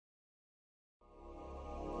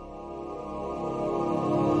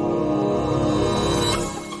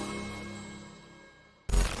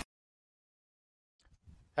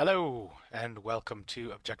Hello, and welcome to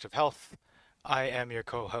Objective Health. I am your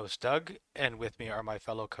co host, Doug, and with me are my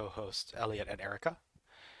fellow co hosts, Elliot and Erica.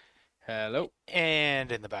 Hello.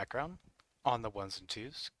 And in the background, on the ones and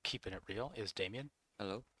twos, keeping it real, is Damien.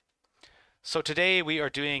 Hello. So today we are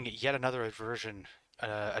doing yet another edition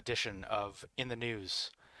of In the News,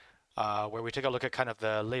 where we take a look at kind of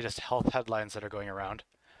the latest health headlines that are going around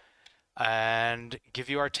and give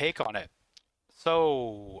you our take on it.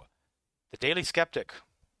 So, the Daily Skeptic,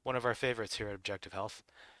 one of our favorites here at Objective Health,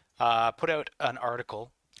 put out an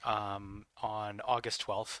article on August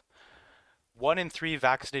 12th. One in three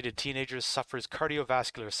vaccinated teenagers suffers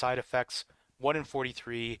cardiovascular side effects. One in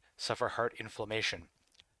 43 suffer heart inflammation.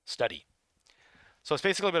 Study. So it's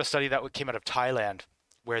basically about a study that came out of Thailand,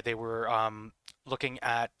 where they were looking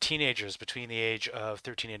at teenagers between the age of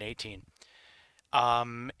 13 and 18.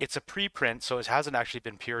 It's a preprint, so it hasn't actually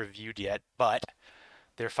been peer reviewed yet, but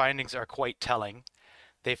their findings are quite telling.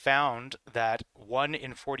 They found that 1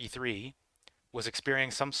 in 43 was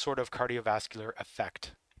experiencing some sort of cardiovascular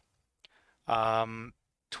effect.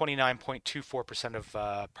 29.24%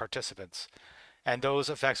 of participants. And those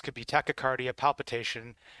effects could be tachycardia,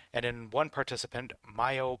 palpitation, and in one participant,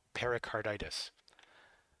 myopericarditis.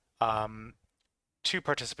 Um, Two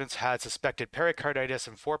participants had suspected pericarditis,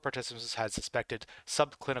 and four participants had suspected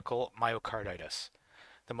subclinical myocarditis.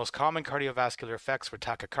 The most common cardiovascular effects were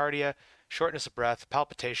tachycardia, shortness of breath,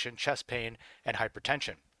 palpitation, chest pain, and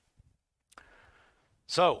hypertension.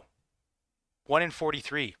 So, 1 in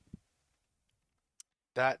 43.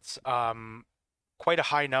 That's quite a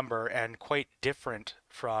high number and quite different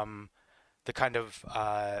from the kind of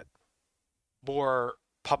more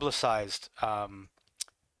publicized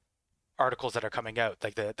articles that are coming out,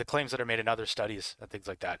 like the claims that are made in other studies and things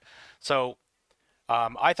like that. So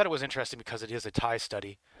I thought it was interesting because it is a Thai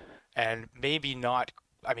study, and maybe not.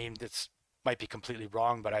 I mean, this might be completely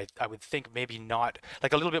wrong, but I would think maybe not,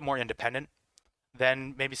 like a little bit more independent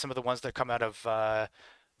than maybe some of the ones that come out of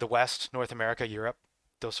the West, North America, Europe,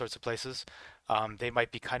 those sorts of places. They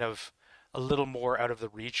might be kind of a little more out of the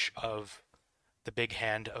reach of the big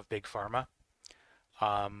hand of big pharma.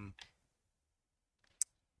 Um,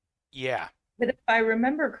 yeah. But if I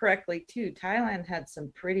remember correctly, too, Thailand had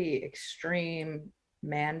some pretty extreme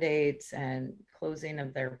mandates and closing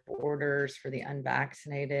of their borders for the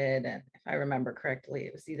unvaccinated. And if I remember correctly,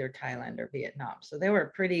 it was either Thailand or Vietnam. So they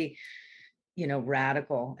were pretty,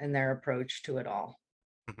 radical in their approach to it all,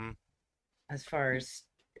 Hmm. as far as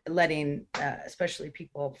letting, especially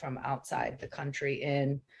people from outside the country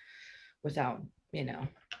in without, you know,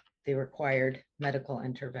 the required medical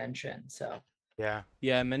intervention. So Yeah.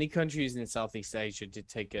 Yeah, many countries in Southeast Asia did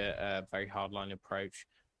take a very hardline approach,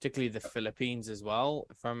 particularly the Philippines as well,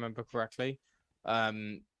 if I remember correctly.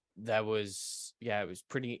 There was it was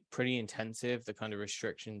pretty intensive, the kind of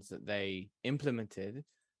restrictions that they implemented.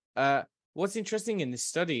 What's interesting in this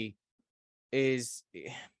study is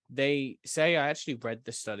they say, I actually read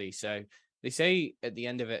the study, so they say at the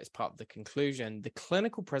end of it, as part of the conclusion, the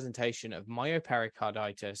clinical presentation of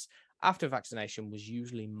myopericarditis after vaccination was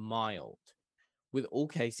usually mild, with all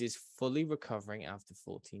cases fully recovering after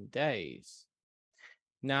 14 days.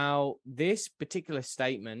 Now, this particular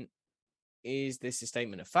statement, is this a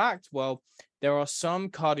statement of fact? Well, there are some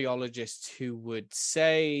cardiologists who would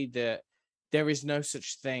say that there is no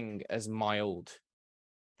such thing as mild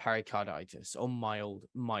pericarditis or mild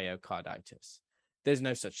myocarditis. There's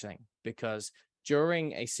no such thing because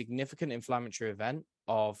during a significant inflammatory event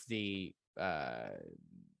of the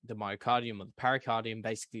myocardium or the pericardium,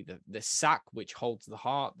 basically the sac which holds the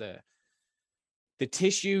heart, the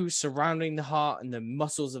tissue surrounding the heart and the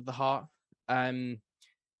muscles of the heart,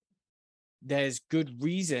 there's good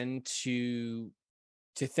reason to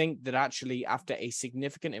think that actually after a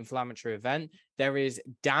significant inflammatory event, there is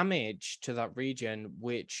damage to that region,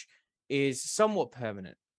 which is somewhat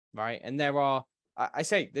permanent, right? And there are, I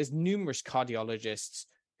say, there's numerous cardiologists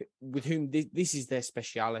with whom this is their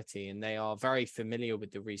speciality, and they are very familiar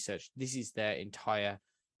with the research. This is their entire,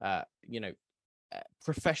 uh, you know,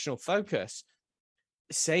 professional focus,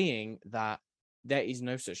 saying that there is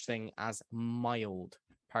no such thing as mild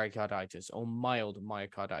pericarditis or mild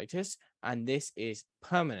myocarditis, and this is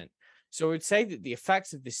permanent. So I would say that the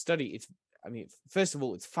effects of this study, first of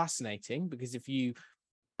all, it's fascinating because if you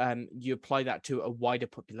apply that to a wider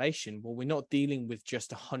population, well, we're not dealing with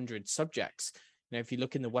just 100 subjects. If you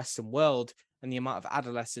look in the Western world and the amount of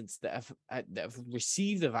adolescents that have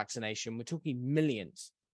received the vaccination, we're talking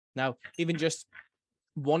millions. Now, even just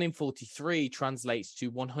 1 in 43 translates to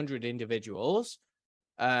 100 individuals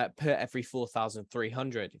per every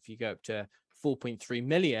 4,300. If you go up to 4.3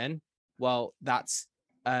 million, well, that's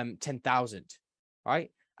 10,000,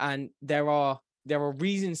 right? And there are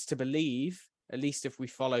reasons to believe, at least if we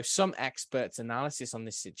follow some experts' analysis on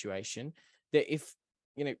this situation, that if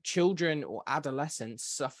children or adolescents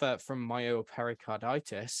suffer from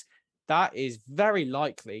myopericarditis, that is very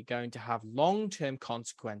likely going to have long-term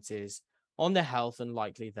consequences on their health and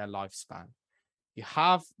likely their lifespan. You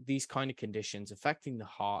have these kind of conditions affecting the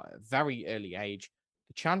heart at a very early age,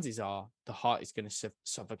 the chances are the heart is going to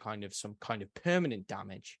suffer some kind of permanent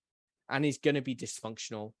damage and is going to be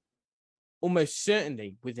dysfunctional almost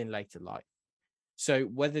certainly within later life. So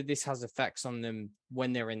whether this has effects on them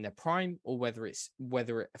when they're in their prime or whether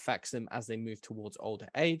it affects them as they move towards older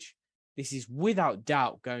age, this is without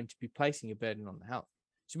doubt going to be placing a burden on the health.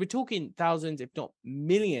 So we're talking thousands, if not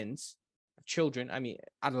millions of children,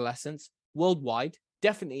 adolescents worldwide,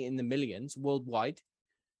 definitely in the millions worldwide,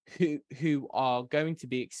 who are going to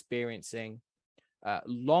be experiencing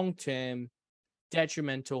long-term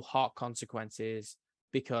detrimental heart consequences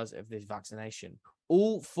because of this vaccination,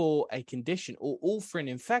 all for a condition or all for an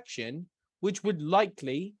infection which would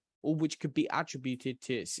likely or which could be attributed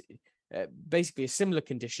to basically a similar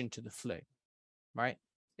condition to the flu, right?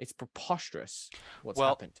 It's preposterous what's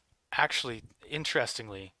happened. Actually,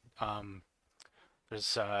 interestingly,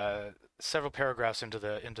 there's several paragraphs into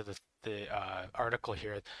the article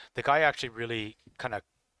here. The guy actually really kind of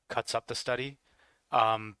cuts up the study,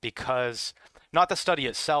 because not the study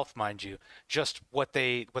itself, mind you, just what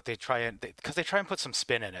they try and because they try and put some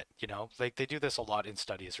spin in it. Like they do this a lot in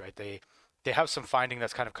studies, right? They have some finding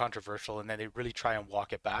that's kind of controversial, and then they really try and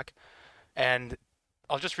walk it back. And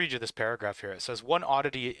I'll just read you this paragraph here. It says, one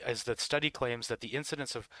oddity is that study claims that the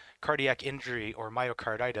incidence of cardiac injury or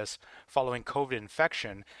myocarditis following COVID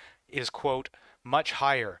infection is, quote, much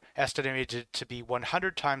higher, estimated to be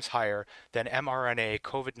 100 times higher than mRNA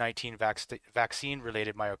COVID-19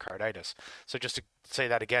 vaccine-related myocarditis. So just to say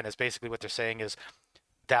that again, is basically what they're saying is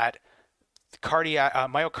that cardiac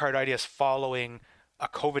myocarditis following a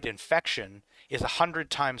COVID infection is 100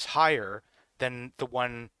 times higher than the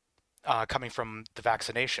one coming from the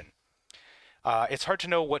vaccination. It's hard to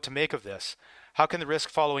know what to make of this. How can the risk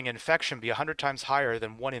following infection be 100 times higher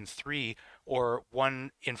than 1 in 3 or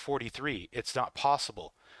 1 in 43? It's not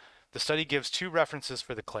possible. The study gives 2 references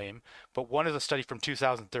for the claim, but one is a study from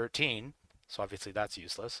 2013, so obviously that's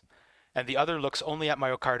useless, and the other looks only at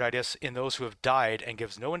myocarditis in those who have died and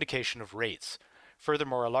gives no indication of rates.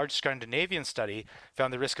 Furthermore, a large Scandinavian study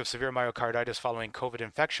found the risk of severe myocarditis following COVID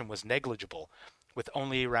infection was negligible, with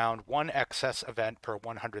only around 1 excess event per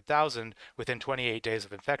 100,000 within 28 days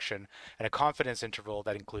of infection, and a confidence interval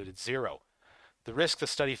that included 0. The risk the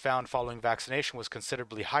study found following vaccination was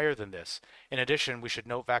considerably higher than this. In addition, we should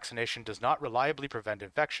note vaccination does not reliably prevent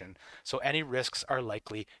infection, so any risks are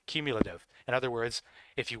likely cumulative. In other words,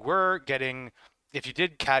 if you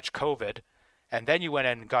did catch COVID, and then you went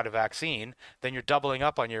and got a vaccine, then you're doubling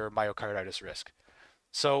up on your myocarditis risk.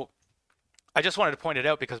 So I just wanted to point it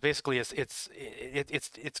out because basically it's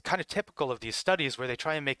kind of typical of these studies where they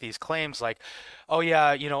try and make these claims like, oh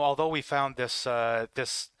yeah, although we found this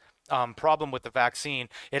problem with the vaccine,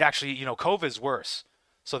 it actually, COVID's worse,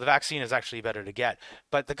 so the vaccine is actually better to get.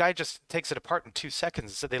 But the guy just takes it apart in 2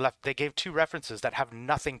 seconds. So they gave 2 references that have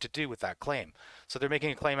nothing to do with that claim. So they're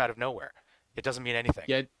making a claim out of nowhere. It doesn't mean anything.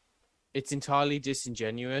 Yeah, it's entirely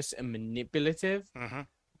disingenuous and manipulative. Mm-hmm.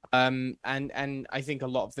 And I think a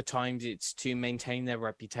lot of the times it's to maintain their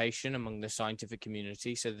reputation among the scientific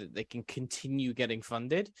community so that they can continue getting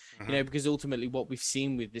funded, Mm-hmm. because ultimately what we've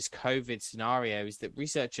seen with this COVID scenario is that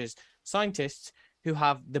researchers, scientists who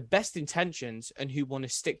have the best intentions and who want to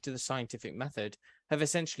stick to the scientific method have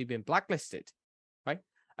essentially been blacklisted, right?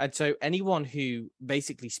 And so anyone who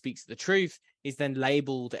basically speaks the truth is then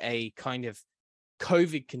labeled a kind of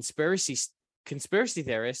COVID conspiracy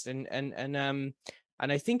theorist, and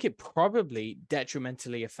I think it probably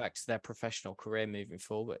detrimentally affects their professional career moving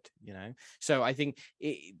forward, So I think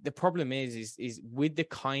the problem is with the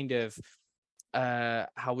kind of,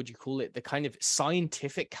 how would you call it? The kind of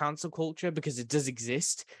scientific cancel culture, because it does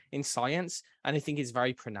exist in science. And I think it's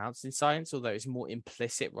very pronounced in science, although it's more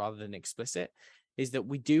implicit rather than explicit, is that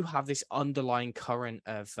we do have this underlying current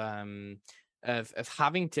of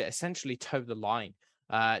having to essentially toe the line,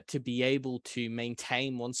 to be able to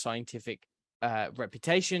maintain one scientific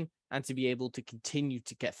reputation and to be able to continue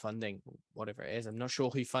to get funding, whatever it is. I'm not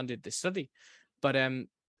sure who funded this study, but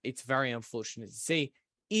it's very unfortunate to see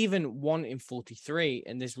even 1 in 43,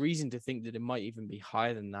 and there's reason to think that it might even be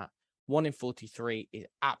higher than that. 1 in 43 is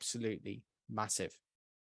absolutely massive.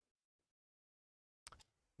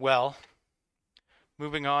 Well,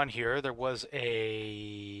 moving on here, there was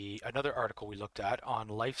another article we looked at on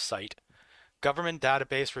LifeSite Government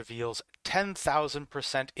database reveals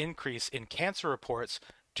 10,000% increase in cancer reports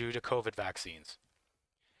due to COVID vaccines.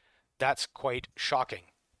 That's quite shocking.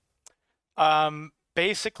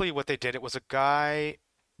 Basically, what they did, it was a guy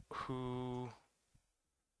who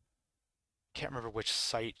can't remember which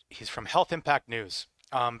site he's from, Health Impact News.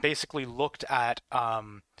 Basically looked at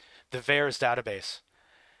the VAERS database.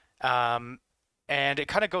 And it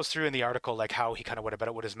kind of goes through in the article like how he kind of went about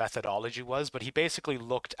it, what his methodology was, but he basically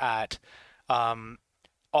looked at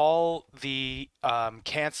all the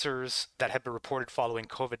cancers that had been reported following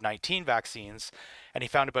COVID-19 vaccines, and he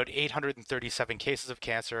found about 837 cases of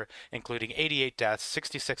cancer, including 88 deaths,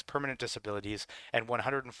 66 permanent disabilities, and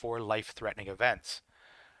 104 life-threatening events.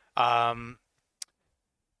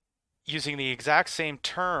 Using the exact same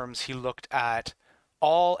terms, he looked at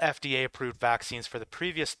all FDA-approved vaccines for the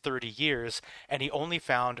previous 30 years, and he only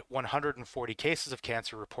found 140 cases of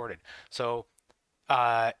cancer reported. So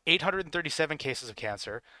 837 cases of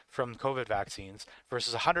cancer from COVID vaccines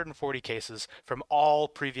versus 140 cases from all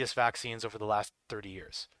previous vaccines over the last 30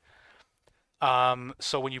 years.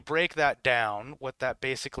 So when you break that down, what that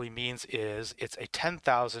basically means is it's a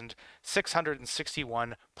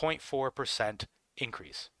 10,661.4%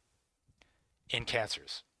 increase in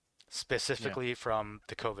cancers, specifically from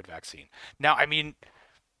the COVID vaccine. Now, I mean,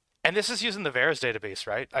 and this is using the VAERS database,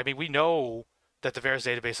 right? I mean, we know that the VAERS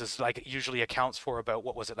database is like usually accounts for about,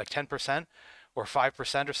 what was it, like 10% or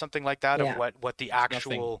 5% or something like that of what the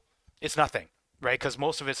actual, it's nothing, right? Because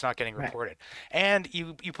most of it's not getting reported. And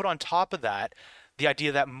you put on top of that the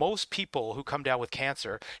idea that most people who come down with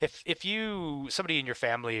cancer, if you, somebody in your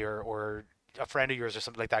family or a friend of yours or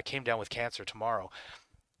something like that came down with cancer tomorrow,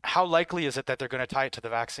 how likely is it that they're going to tie it to the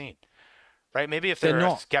vaccine, right? Maybe if they're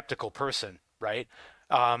a skeptical person, right?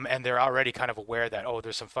 And they're already kind of aware that, oh,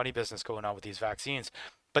 there's some funny business going on with these vaccines.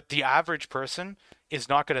 But the average person is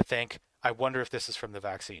not going to think, I wonder if this is from the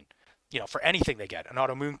vaccine, you know, for anything they get, an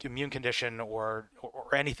autoimmune condition or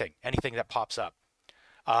anything that pops up.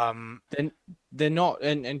 Then they're not.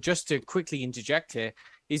 And just to quickly interject here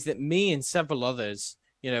is that me and several others,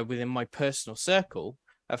 you know, within my personal circle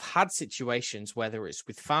have had situations, whether it's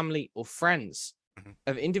with family or friends,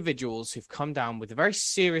 of individuals who've come down with a very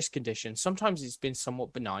serious condition. Sometimes it's been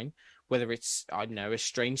somewhat benign, whether it's, I don't know, a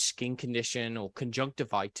strange skin condition or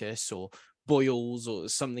conjunctivitis or boils or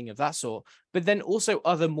something of that sort, but then also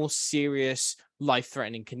other more serious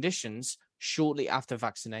life-threatening conditions shortly after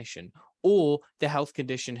vaccination, or the health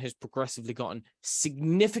condition has progressively gotten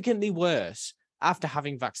significantly worse after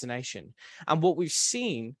having vaccination. And what we've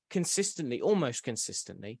seen consistently, almost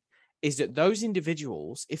consistently, is that those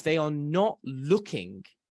individuals, if they are not looking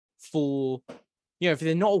for, you know, if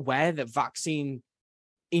they're not aware that vaccine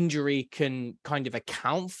injury can kind of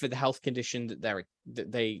account for the health condition that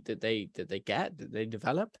they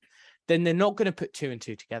develop, then they're not going to put two and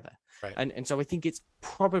two together. Right. And so I think it's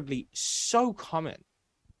probably so common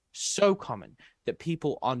that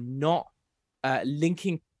people are not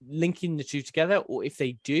linking the two together, or if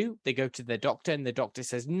they do, they go to their doctor and the doctor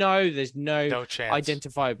says, no, there's no chance,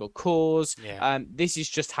 identifiable cause. This has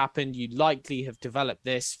just happened. You likely have developed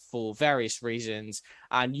this for various reasons,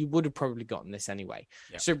 and you would have probably gotten this anyway.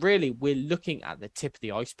 So really, we're looking at the tip of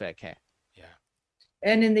the iceberg here.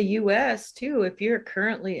 And in the US too, if you're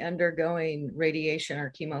currently undergoing radiation or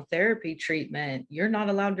chemotherapy treatment, you're not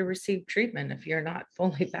allowed to receive treatment if you're not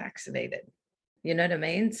fully vaccinated. You know what I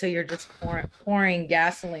mean? So you're just pouring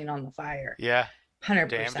gasoline on the fire. 100%.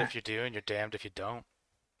 Damned if you do and you're damned if you don't.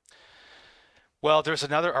 Well, there's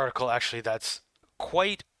another article actually that's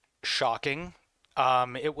quite shocking.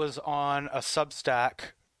 It was on a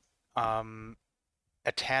Substack,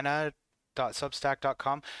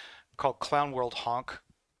 atana.substack.com, called Clown World Honk.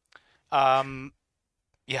 Good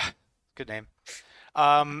name.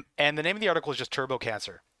 And the name of the article is just Turbo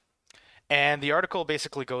Cancer. And the article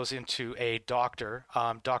basically goes into a doctor,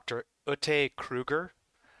 Dr. Ute Kruger.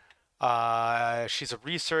 She's a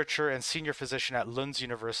researcher and senior physician at Lund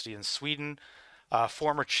University in Sweden,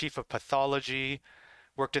 former chief of pathology,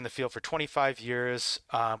 worked in the field for 25 years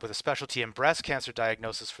with a specialty in breast cancer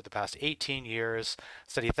diagnosis for the past 18 years,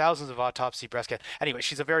 studied thousands of autopsy breast cancer. Anyway,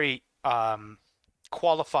 she's a very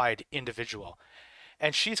qualified individual.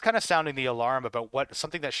 And she's kind of sounding the alarm about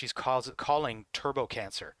something that she's calling turbo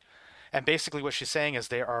cancer. And basically what she's saying is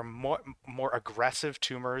there are more aggressive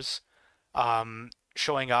tumors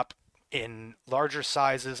showing up in larger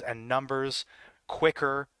sizes and numbers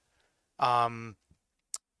quicker. The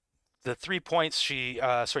 4 points she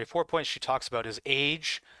talks about is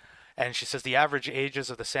age. And she says the average ages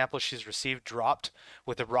of the samples she's received dropped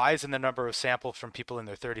with a rise in the number of samples from people in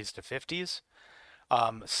their 30s to 50s.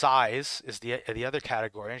 Size is the other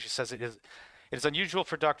category. And she says It is unusual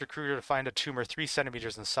for Dr. Kruger to find a tumor 3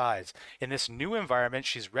 centimeters in size. In this new environment,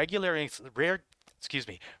 she's regularly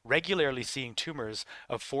seeing tumors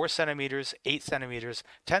of 4 centimeters, 8 centimeters,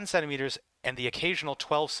 10 centimeters, and the occasional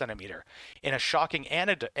 12 centimeter. In a shocking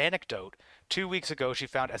anecdote, 2 weeks ago she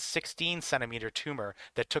found a 16 centimeter tumor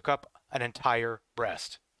that took up an entire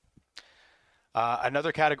breast.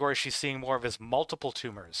 Another category she's seeing more of is multiple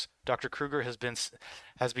tumors. Dr. Kruger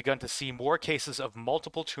has begun to see more cases of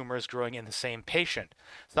multiple tumors growing in the same patient,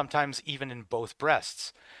 sometimes even in both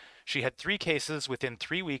breasts. She had 3 cases within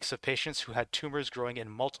 3 weeks of patients who had tumors growing in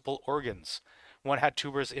multiple organs. One had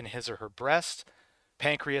tumors in his or her breast,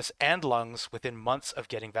 pancreas, and lungs within months of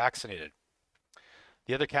getting vaccinated.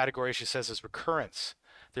 The other category, she says, is recurrence.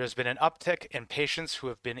 There has been an uptick in patients who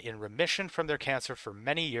have been in remission from their cancer for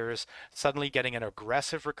many years, suddenly getting an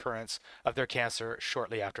aggressive recurrence of their cancer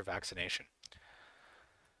shortly after vaccination.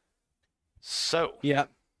 So, Yeah,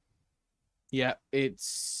 yeah,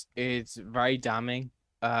 it's very damning.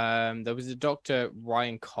 There was a Dr.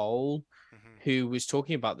 Ryan Cole who was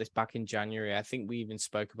talking about this back in January. I think we even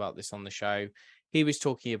spoke about this on the show. He was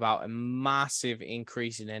talking about a massive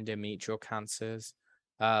increase in endometrial cancers,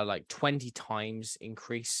 like 20 times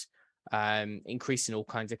increase in all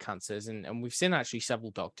kinds of cancers. And we've seen actually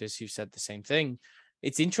several doctors who said the same thing.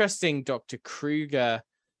 It's interesting, Dr. Kruger,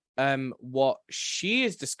 what she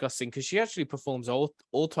is discussing, because she actually performs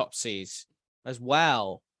autopsies as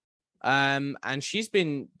well. And she's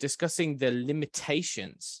been discussing the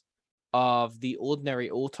limitations of the ordinary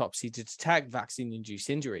autopsy to detect vaccine-induced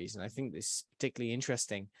injuries. And I think this is particularly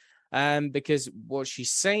interesting, because what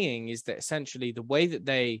she's saying is that essentially the way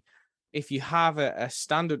that if you have a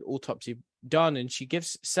standard autopsy done, and she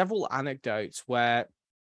gives several anecdotes where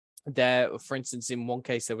for instance, in one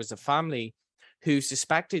case, there was a family who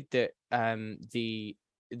suspected that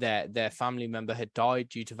their family member had died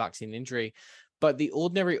due to vaccine injury, but the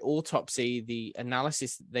ordinary autopsy, the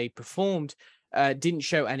analysis that they performed, didn't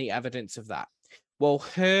show any evidence of that. Well,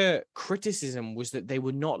 her criticism was that they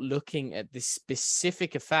were not looking at the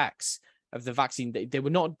specific effects of the vaccine. They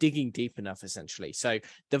were not digging deep enough, essentially. So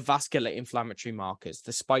the vascular inflammatory markers,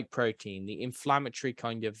 the spike protein, the inflammatory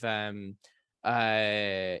kind of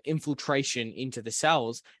infiltration into the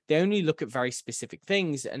cells, they only look at very specific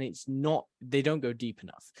things, and they don't go deep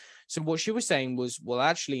enough. So what she was saying was, well,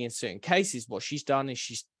 actually, in certain cases, what she's done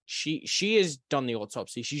is she has done the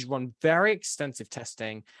autopsy. She's run very extensive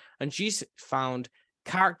testing, and she's found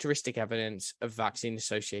characteristic evidence of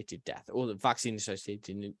vaccine-associated death or the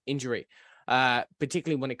vaccine-associated injury.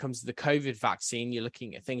 Particularly when it comes to the COVID vaccine, you're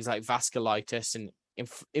looking at things like vasculitis and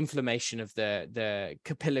inflammation of the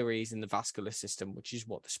capillaries in the vascular system, which is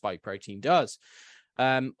what the spike protein does.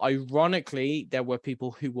 Ironically, there were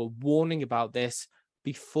people who were warning about this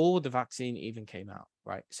before the vaccine even came out,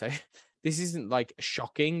 right? So this isn't like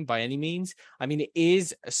shocking by any means. I mean, it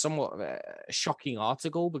is a somewhat shocking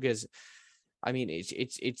article because, I mean,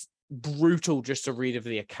 it's brutal just to read of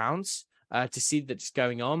the accounts, to see that it's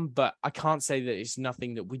going on. But I can't say that it's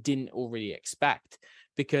nothing that we didn't already expect,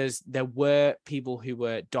 because there were people who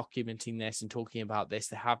were documenting this and talking about this.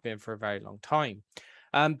 They have been for a very long time.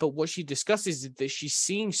 But what she discusses is that she's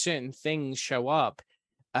seeing certain things show up,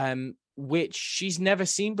 which she's never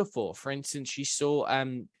seen before. For instance, she saw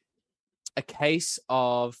a case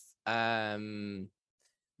of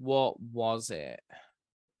what was it?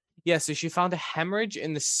 Yeah, so she found a hemorrhage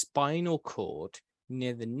in the spinal cord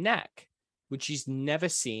near the neck, which she's never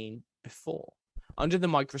seen before. Under the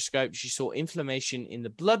microscope, she saw inflammation in the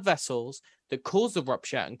blood vessels that caused the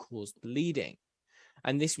rupture and caused bleeding.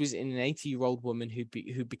 And this was in an 80-year-old woman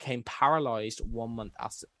who became paralyzed 1 month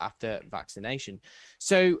after vaccination.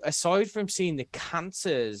 So aside from seeing the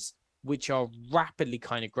cancers, which are rapidly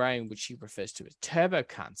kind of growing, which she refers to as turbo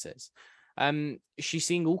cancers, she's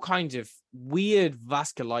seeing all kinds of weird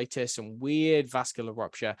vasculitis and weird vascular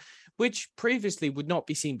rupture, which previously would not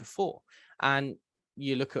be seen before. And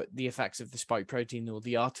you look at the effects of the spike protein, or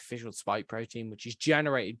the artificial spike protein, which is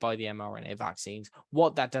generated by the mRNA vaccines,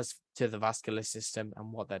 what that does to the vascular system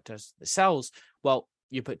and what that does to the cells. Well,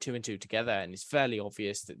 you put 2 and 2 together, and it's fairly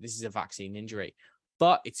obvious that this is a vaccine injury.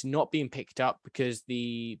 But it's not being picked up because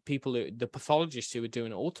the pathologists who are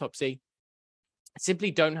doing an autopsy simply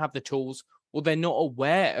don't have the tools, or they're not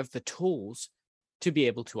aware of the tools to be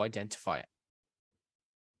able to identify it.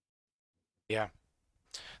 Yeah.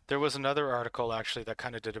 There was another article actually that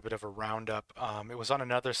kind of did a bit of a roundup. It was on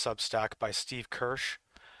another Substack by Steve Kirsch,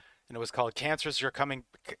 and it was called Cancers Coming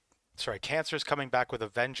Back with a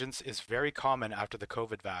Vengeance is Very Common After the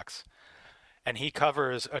COVID Vax. And he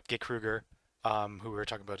covers Utge Kruger, who we were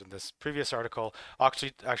talking about in this previous article.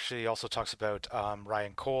 Actually also talks about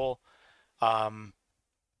Ryan Cole, Um,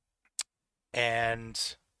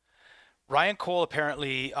 and Ryan Cole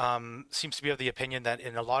apparently seems to be of the opinion that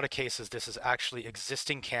in a lot of cases, this is actually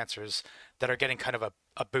existing cancers that are getting kind of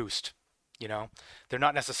a boost. You know, they're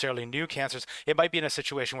not necessarily new cancers. It might be in a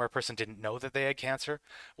situation where a person didn't know that they had cancer,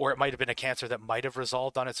 or it might have been a cancer that might have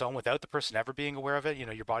resolved on its own without the person ever being aware of it. You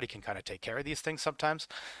know, your body can kind of take care of these things sometimes.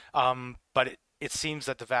 But it seems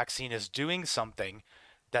that the vaccine is doing something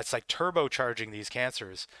that's like turbocharging these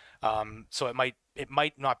cancers. So it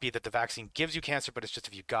might not be that the vaccine gives you cancer, but it's just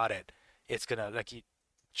if you got it, it's gonna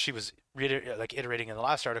she was like iterating in the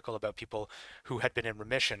last article about people who had been in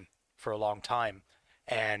remission for a long time,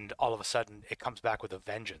 and all of a sudden it comes back with a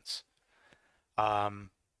vengeance.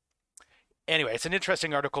 Um, anyway, it's an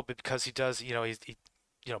interesting article because he does, he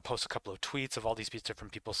posts a couple of tweets of all these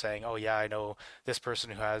different people saying, "Oh yeah, I know this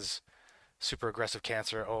person who has super aggressive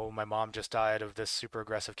cancer. Oh, my mom just died of this super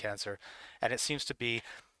aggressive cancer," and it seems to be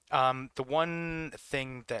the one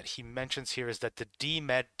thing that he mentions here is that the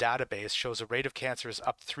DMED database shows a rate of cancer is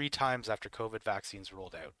up 3 times after COVID vaccines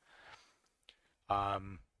rolled out.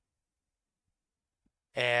 Um,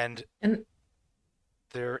 and And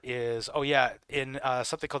there is, oh yeah, in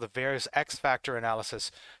something called the VAERS X factor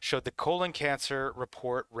analysis showed the colon cancer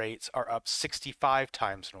report rates are up 65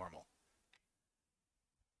 times normal.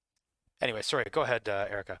 Anyway, sorry, go ahead,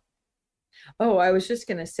 Erica. oh, I was just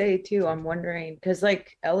gonna say too, I'm wondering, because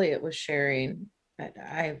like Elliot was sharing,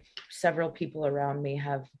 I have several people around me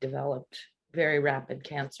have developed very rapid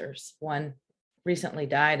cancers. One recently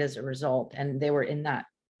died as a result, and they were in that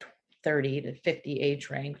 30 to 50 age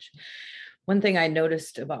range. One thing I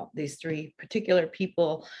noticed about these three particular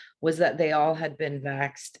people was that they all had been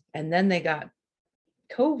vaxxed and then they got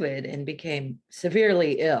COVID and became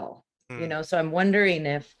severely ill. Hmm. So I'm wondering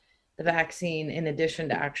if the vaccine, in addition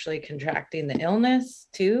to actually contracting the illness,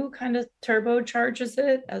 too, kind of turbocharges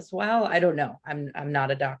it as well. I don't know. I'm not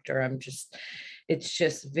a doctor. It's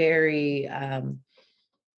just very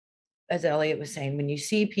as Elliot was saying, when you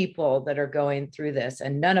see people that are going through this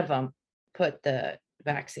and none of them put the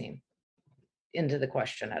vaccine into the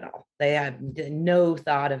question at all. They had no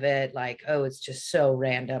thought of it, like, oh, it's just so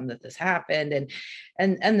random that this happened,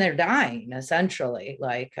 and they're dying essentially,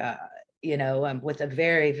 like with a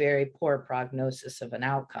very, very poor prognosis of an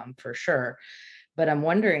outcome for sure. But I'm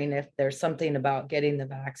wondering if there's something about getting the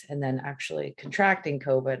vax and then actually contracting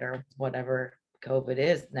COVID or whatever COVID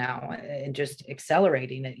is now and just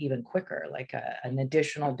accelerating it even quicker, like an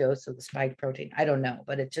additional dose of the spike protein. I don't know,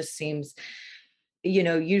 but it just seems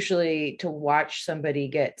usually to watch somebody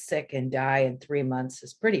get sick and die in 3 months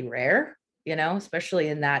is pretty rare, especially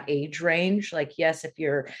in that age range. Like, yes, if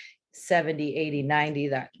you're 70, 80, 90,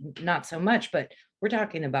 that not so much, but we're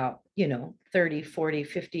talking about, 30, 40,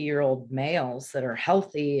 50-year-old males that are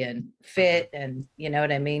healthy and Mhm. fit and you know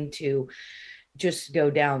what I mean, to just go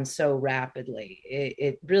down so rapidly.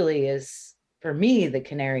 It really is for me the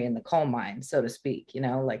canary in the coal mine, so to speak,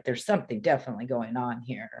 like there's something definitely going on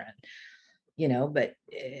here. And but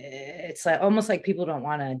it's like almost like people don't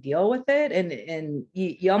want to deal with it, and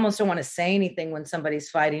you almost don't want to say anything when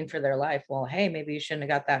somebody's fighting for their life. Well, hey, maybe you shouldn't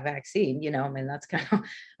have got that vaccine. I mean, that's kind of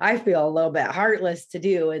I feel a little bit heartless to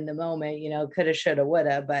do in the moment. Coulda, shoulda,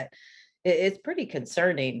 woulda, but it's pretty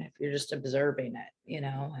concerning if you're just observing it.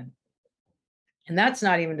 And that's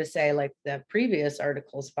not even to say like the previous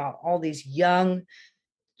articles about all these young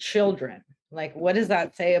children. Like, what does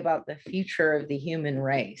that say about the future of the human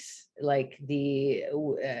race? Like the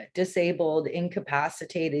disabled,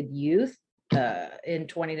 incapacitated youth in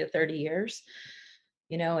 20 to 30 years.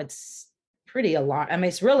 It's pretty alarming. I mean,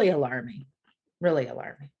 it's really alarming,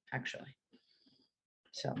 actually.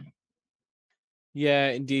 So, Yeah,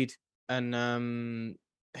 indeed. And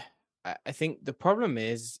I think the problem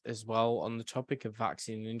is as well on the topic of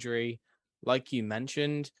vaccine injury, like you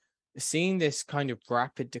mentioned, seeing this kind of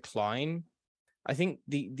rapid decline. I think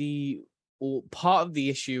the or part of the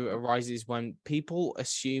issue arises when people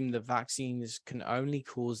assume the vaccines can only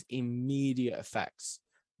cause immediate effects,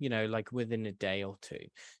 like within a day or two.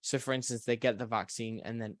 So, for instance, they get the vaccine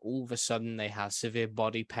and then all of a sudden they have severe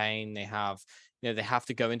body pain. They have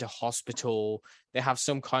to go into hospital. They have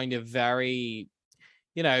some kind of very,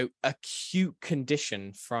 acute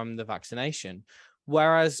condition from the vaccination.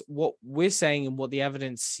 Whereas what we're saying and what the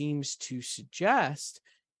evidence seems to suggest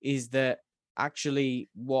is that actually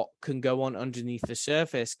what can go on underneath the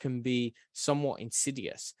surface can be somewhat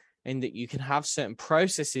insidious, and that you can have certain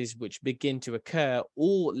processes which begin to occur.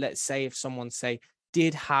 Or let's say if someone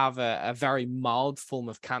did have a very mild form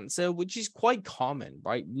of cancer, which is quite common,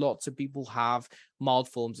 right? Lots of people have mild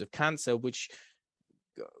forms of cancer, which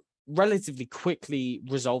relatively quickly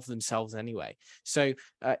resolve themselves anyway. So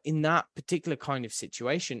in that particular kind of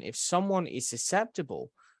situation, if someone is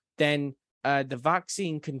susceptible, then the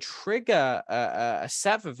vaccine can trigger a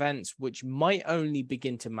set of events which might only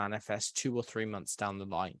begin to manifest 2 or 3 months down the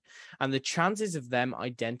line. And the chances of them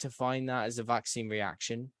identifying that as a vaccine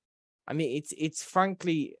reaction, I mean, it's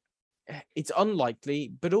frankly, it's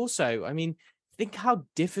unlikely, but also, I mean, think how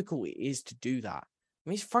difficult it is to do that. I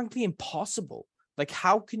mean, it's frankly impossible. Like,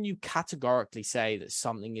 how can you categorically say that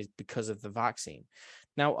something is because of the vaccine?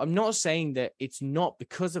 Now, I'm not saying that it's not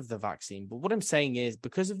because of the vaccine, but what I'm saying is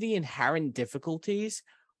because of the inherent difficulties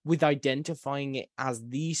with identifying it as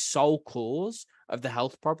the sole cause of the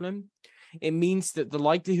health problem, it means that the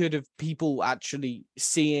likelihood of people actually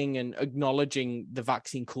seeing and acknowledging the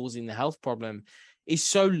vaccine causing the health problem is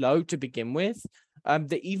so low to begin with,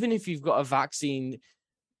 that even if you've got a vaccine,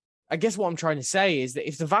 I guess what I'm trying to say is that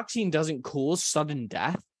if the vaccine doesn't cause sudden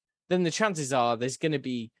death, then the chances are there's going to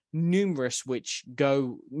be numerous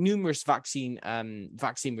vaccine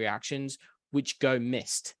reactions which go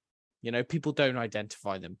missed. People don't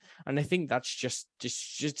identify them, and I think that's just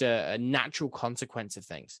a natural consequence of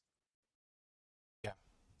things. Yeah,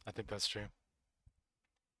 I think that's true.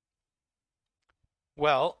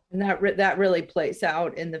 Well, And that really plays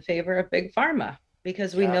out in the favor of big pharma,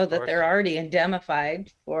 because we yeah, know of that course. they're already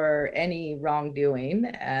indemnified for any wrongdoing,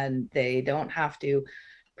 and they don't have to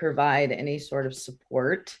provide any sort of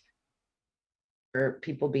support for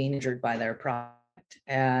people being injured by their product.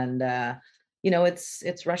 And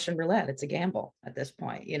it's Russian roulette. It's a gamble at this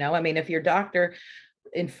point. I mean, if your doctor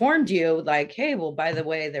informed you like, hey, well, by the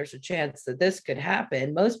way, there's a chance that this could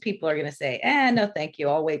happen, most people are going to say, no, thank you,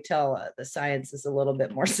 I'll wait till the science is a little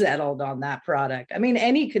bit more settled on that product. I mean,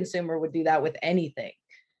 any consumer would do that with anything.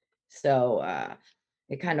 So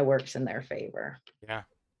it kind of works in their favor. Yeah,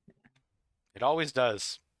 it always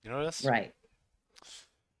does. You notice? Right.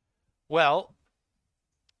 Well,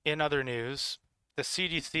 in other news, the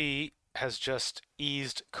CDC has just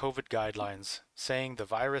eased COVID guidelines, saying the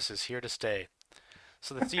virus is here to stay.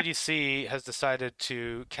 So the CDC has decided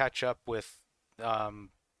to catch up with what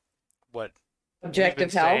we've been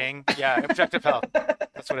Objective health. saying. Yeah, objective health.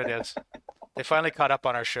 That's what it is. They finally caught up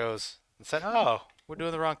on our shows and said, "Oh, we're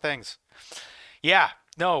doing the wrong things." Yeah,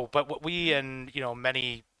 no, but what we and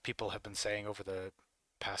many people have been saying over the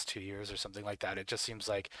past 2 years or something like that, it just seems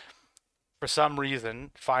like for some reason,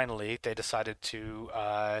 finally, they decided to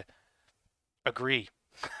agree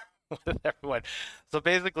with everyone. So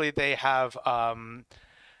basically, they have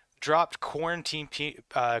dropped quarantine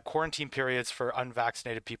periods for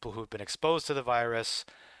unvaccinated people who have been exposed to the virus.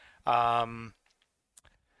 Um,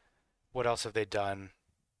 what else have they done?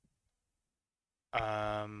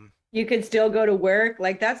 You could still go to work.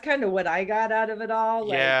 Like, that's kind of what I got out of it all.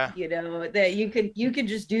 Yeah, Like, that you could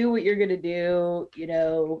just do what you're gonna do.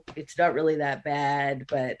 It's not really that bad,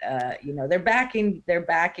 but they're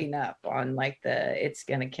backing up on like it's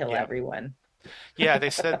gonna kill yeah, everyone. yeah. They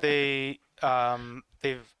said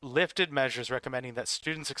they've lifted measures recommending that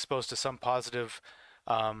students exposed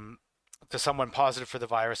um, to someone positive for the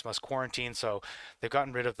virus must quarantine. So they've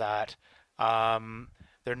gotten rid of that.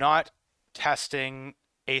 They're not testing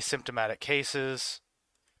asymptomatic cases.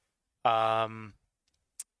 Um,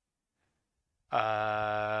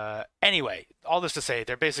 anyway, all this to say,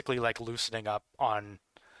 they're basically like loosening up on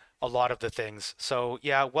a lot of the things. So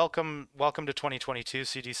yeah, welcome to 2022,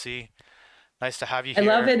 CDC. Nice to have you I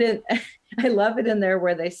love here. it in I love it in there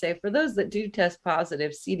where they say for those that do test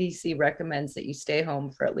positive, CDC recommends that you stay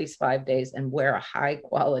home for at least 5 days and wear a high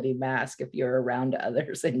quality mask if you're around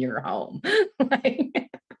others in your home. Like,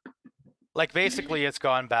 Like basically, it's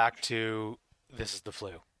gone back to this is the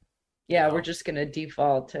flu. You yeah, we're know? just gonna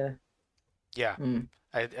default to. Yeah, Hmm.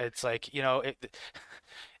 it's like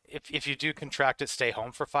if you do contract it, stay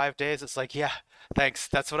home for 5 days. It's like yeah, thanks.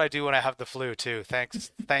 That's what I do when I have the flu too.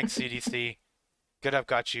 Thanks CDC. Good, I've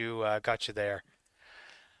got you there.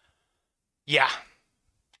 Yeah.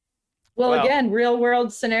 Well, Well, again, real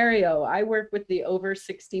world scenario. I work with the over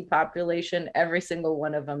 60 population. Every single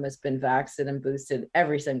one of them has been vaccinated and boosted.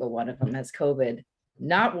 Every single one of them has COVID.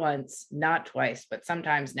 Not once, not twice, but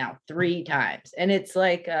sometimes now 3 times. And it's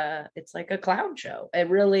like a clown show. It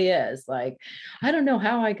really is. Like, I don't know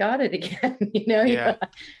how I got it again. yeah,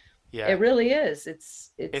 yeah. It really is.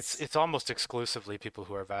 It's It's almost exclusively people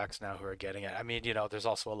who are vaxxed now who are getting it. I mean, there's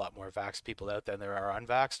also a lot more vaxxed people out there than there are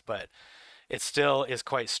unvaxxed, but it still is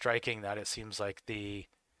quite striking that it seems like the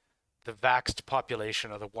vaxxed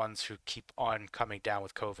population are the ones who keep on coming down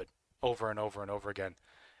with COVID over and over and over again.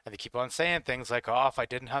 And they keep on saying things like, "Oh, if I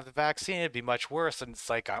didn't have the vaccine, it'd be much worse." And it's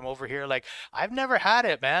like I'm over here like I've never had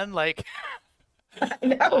it, man. Like I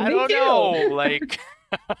know, I me don't too. know. Like,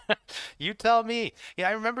 you tell me. Yeah,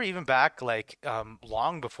 I remember even back like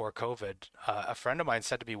long before COVID, a friend of mine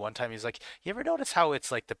said to me one time, he's like, "You ever notice how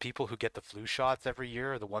it's like the people who get the flu shots every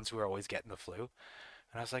year are the ones who are always getting the flu?"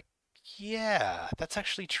 And I was like, "Yeah, that's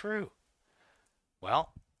actually true."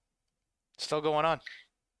 Well, still going on.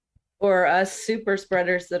 Or us super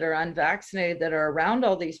spreaders that are unvaccinated that are around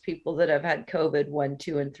all these people that have had COVID 1,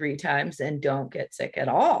 2, and 3 times and don't get sick at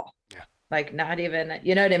all. Yeah. Like, not even,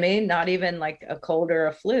 you know what I mean? Not even like a cold or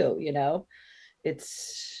a flu,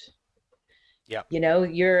 it's, Yeah.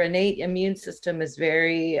 your innate immune system is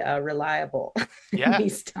very reliable in Yeah.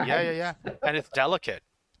 these Yeah, yeah, times. yeah. And it's delicate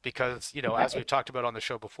because, as we've Right. talked about on the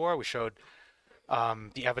show before, we showed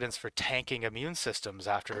the evidence for tanking immune systems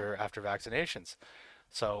after vaccinations.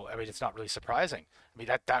 So, I mean, it's not really surprising. I mean,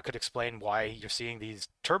 that could explain why you're seeing these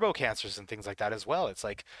turbo cancers and things like that as well. It's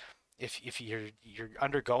like if you're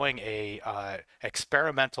undergoing a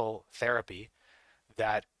experimental therapy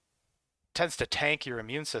that tends to tank your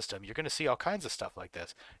immune system, you're going to see all kinds of stuff like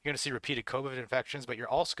this. You're going to see repeated COVID infections, but you're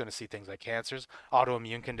also going to see things like cancers,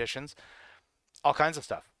 autoimmune conditions, all kinds of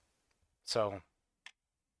stuff. So,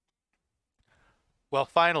 well,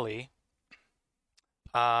 finally,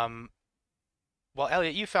 um, well,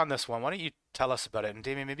 Elliot, you found this one. Why don't you tell us about it? And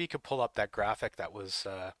Damien, maybe you could pull up that graphic that was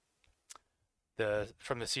the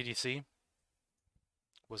from the CDC.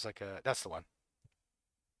 Was like that's the one.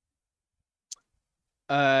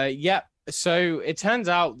 Yeah. So it turns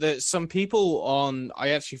out that some people I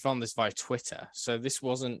actually found this via Twitter. So this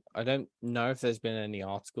wasn't, I don't know if there's been any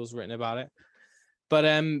articles written about it. But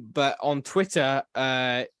on Twitter,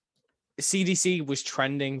 CDC was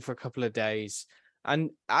trending for a couple of days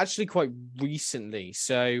and actually quite recently.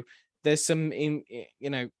 So there's some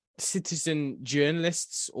citizen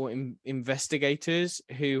journalists or investigators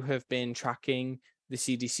who have been tracking the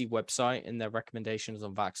CDC website and their recommendations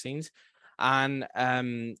on vaccines.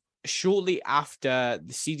 And shortly after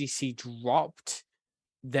the CDC dropped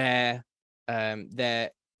their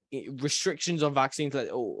restrictions on vaccines,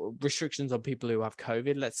 or restrictions on people who have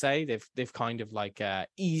COVID, let's say, they've kind of like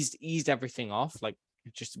eased everything off, like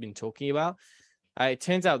we've just been talking about. It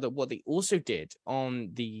turns out that what they also did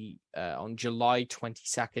on July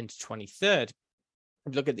 22nd to 23rd,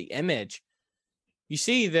 look at the image, you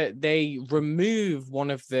see that they remove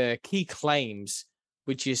one of the key claims,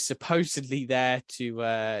 which is supposedly there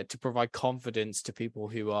to provide confidence to people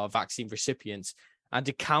who are vaccine recipients and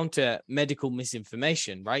to counter medical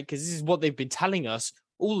misinformation, right? Because this is what they've been telling us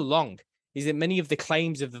all along, is that many of the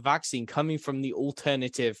claims of the vaccine coming from the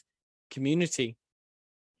alternative community,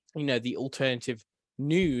 the alternative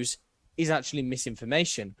news, is actually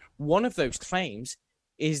misinformation. One of those claims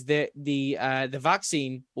is that the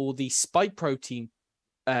vaccine, or the spike protein,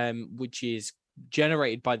 which is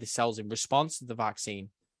generated by the cells in response to the vaccine,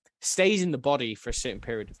 stays in the body for a certain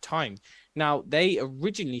period of time. Now, they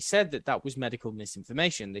originally said that was medical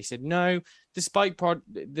misinformation. They said, no, the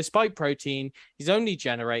spike protein is only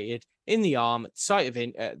generated in the arm at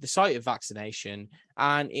the site of vaccination,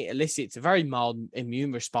 and it elicits a very mild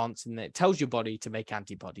immune response, and it tells your body to make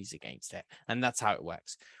antibodies against it. And that's how it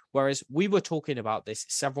works. Whereas we were talking about this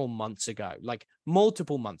several months ago, like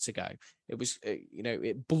multiple months ago. It was,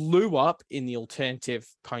 it blew up in the alternative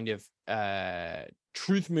kind of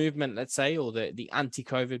truth movement, let's say, or the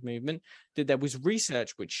anti-COVID movement, that there was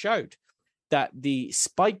research which showed that the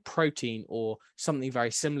spike protein, or something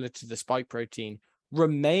very similar to the spike protein,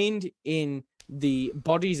 remained in the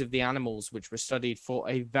bodies of the animals which were studied for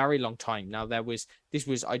a very long time. Now, this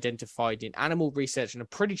was identified in animal research, and I'm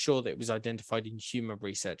pretty sure that it was identified in human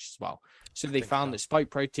research as well. So they found that spike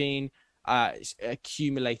protein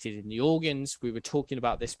accumulated in the organs. We were talking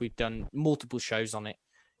about this. We've done multiple shows on it.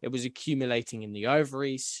 It was accumulating in the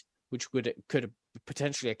ovaries, which could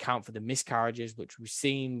potentially account for the miscarriages which we've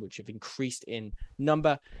seen, which have increased in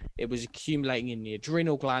number. It was accumulating in the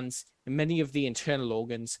adrenal glands and many of the internal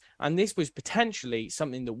organs. And this was potentially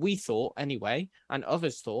something that we thought, anyway, and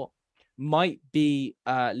others thought, might be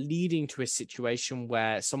leading to a situation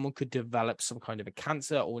where someone could develop some kind of a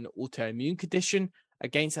cancer or an autoimmune condition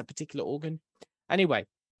against that particular organ. Anyway,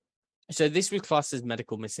 so this was classed as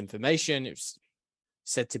medical misinformation. It was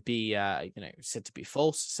said to be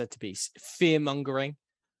false, said to be fear mongering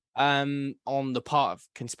on the part of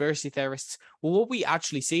conspiracy theorists. Well, what we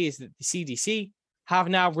actually see is that the CDC have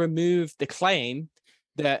now removed the claim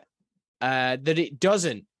that it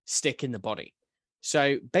doesn't stick in the body.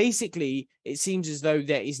 So basically, it seems as though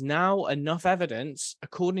there is now enough evidence,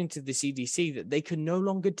 according to the CDC, that they can no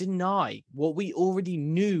longer deny what we already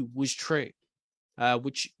knew was true,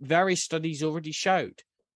 which various studies already showed.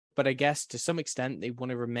 But I guess to some extent, they want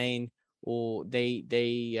to remain or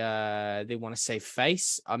they want to save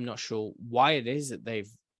face. I'm not sure why it is that they've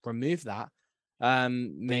removed that.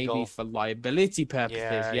 Maybe Legal. for liability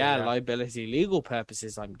purposes. Yeah. Liability legal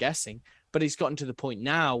purposes, I'm guessing. But it's gotten to the point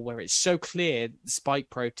now where it's so clear the spike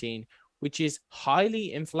protein, which is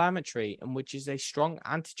highly inflammatory and which is a strong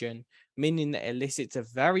antigen, meaning that it elicits a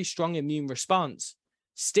very strong immune response,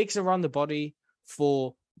 sticks around the body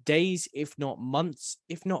for days, if not months,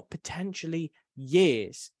 if not potentially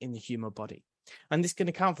years in the human body. And this can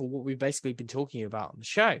account for what we've basically been talking about on the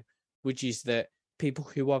show, which is that people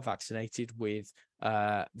who are vaccinated with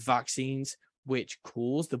vaccines which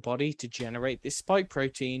cause the body to generate this spike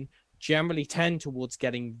protein generally tend towards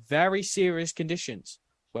getting very serious conditions,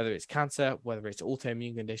 whether it's cancer, whether it's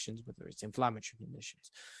autoimmune conditions, whether it's inflammatory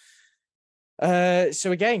conditions.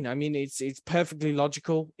 So again, I mean, it's perfectly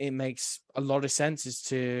logical. It makes a lot of sense as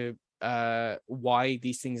to why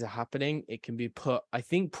these things are happening. It can be put, I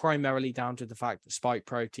think, primarily down to the fact that spike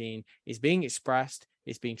protein is being expressed.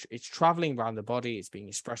 It's traveling around the body. It's being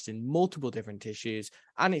expressed in multiple different tissues,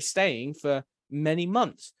 and it's staying for many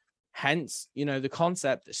months. Hence, the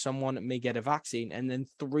concept that someone may get a vaccine and then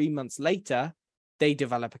 3 months later they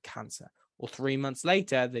develop a cancer, or 3 months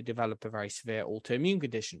later they develop a very severe autoimmune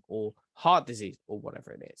condition or heart disease or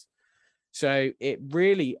whatever it is. So it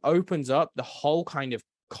really opens up the whole kind of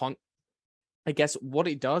I guess what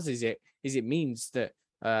it does is it means that,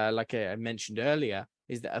 like I mentioned earlier,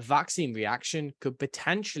 is that a vaccine reaction could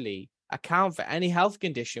potentially account for any health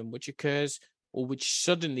condition which occurs or which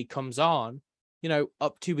suddenly comes on,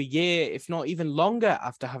 up to a year, if not even longer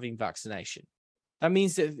after having vaccination. That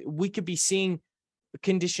means that we could be seeing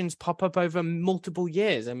conditions pop up over multiple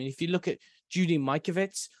years. I mean, if you look at Judy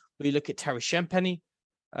Mikovits, or you look at Terry Shenpenny,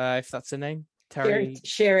 if that's her name,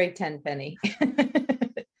 Sherry Tenpenny.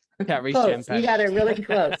 Terry Close. Shenpenny. You got it really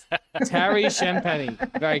close. Terry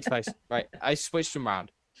Shenpenny, very close. Right, I switched them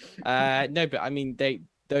around. No, but I mean,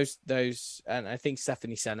 those, and I think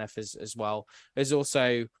Stephanie Seneff as well has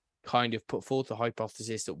also kind of put forth the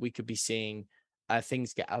hypothesis that we could be seeing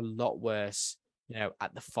things get a lot worse,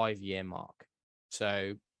 at the 5-year mark.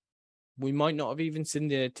 So we might not have even seen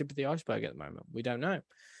the tip of the iceberg at the moment. We don't know.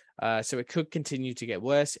 So it could continue to get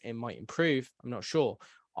worse. It might improve. I'm not sure.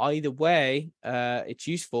 Either way, it's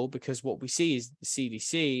useful because what we see is the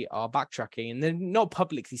CDC are backtracking, and they've not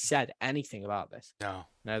publicly said anything about this.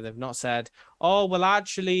 No, they've not said, oh, well,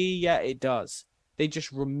 actually, yeah, it does. They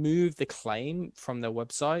just removed the claim from their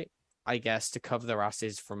website, I guess, to cover their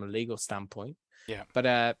asses from a legal standpoint. Yeah.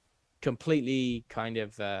 But completely kind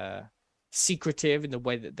of secretive in the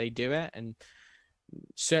way that they do it, and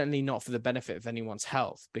certainly not for the benefit of anyone's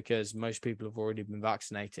health, because most people have already been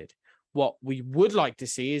vaccinated. What we would like to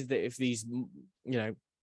see is that if these,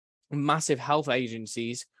 massive health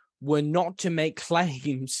agencies were not to make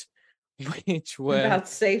claims which were about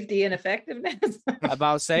safety and effectiveness,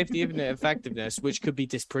 which could be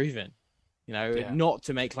disproven, not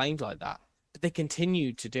to make claims like that. But they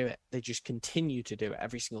continue to do it. They just continue to do it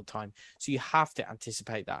every single time. So you have to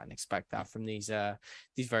anticipate that and expect that from these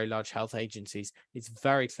very large health agencies. It's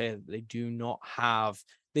very clear that they do not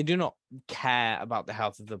care about the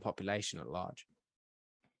health of the population at large.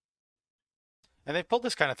 And they've pulled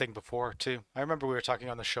this kind of thing before too. I remember we were talking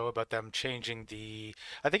on the show about them changing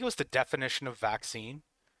I think it was the definition of vaccine.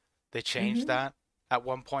 They changed that at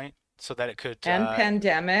one point so that it could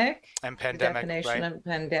pandemic. And pandemic. The definition right? of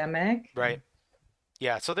pandemic. Right.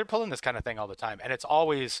 Yeah. So they're pulling this kind of thing all the time, and it's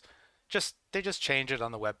always they just change it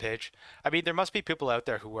on the webpage. I mean, there must be people out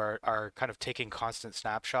there who are kind of taking constant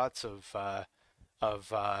snapshots of the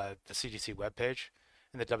CDC webpage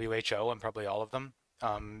and the WHO, and probably all of them,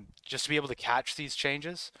 just to be able to catch these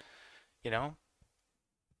changes,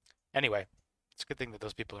 Anyway, it's a good thing that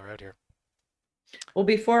those people are out here. Well,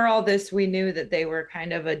 before all this, we knew that they were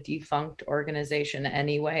kind of a defunct organization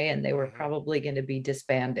anyway, and they were probably going to be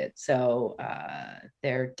disbanded. So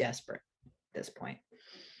they're desperate at this point.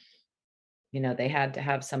 They had to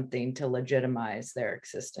have something to legitimize their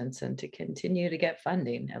existence and to continue to get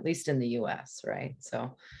funding, at least in the US, right?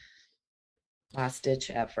 So last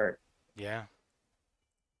ditch effort. Yeah.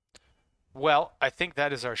 Well, I think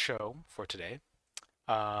that is our show for today.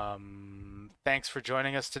 Thanks for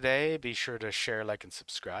joining us today. Be sure to share, like, and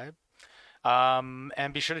subscribe.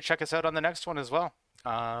 And be sure to check us out on the next one as well.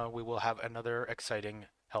 We will have another exciting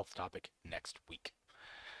health topic next week.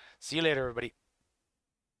 See you later, everybody.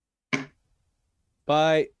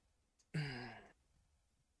 Bye.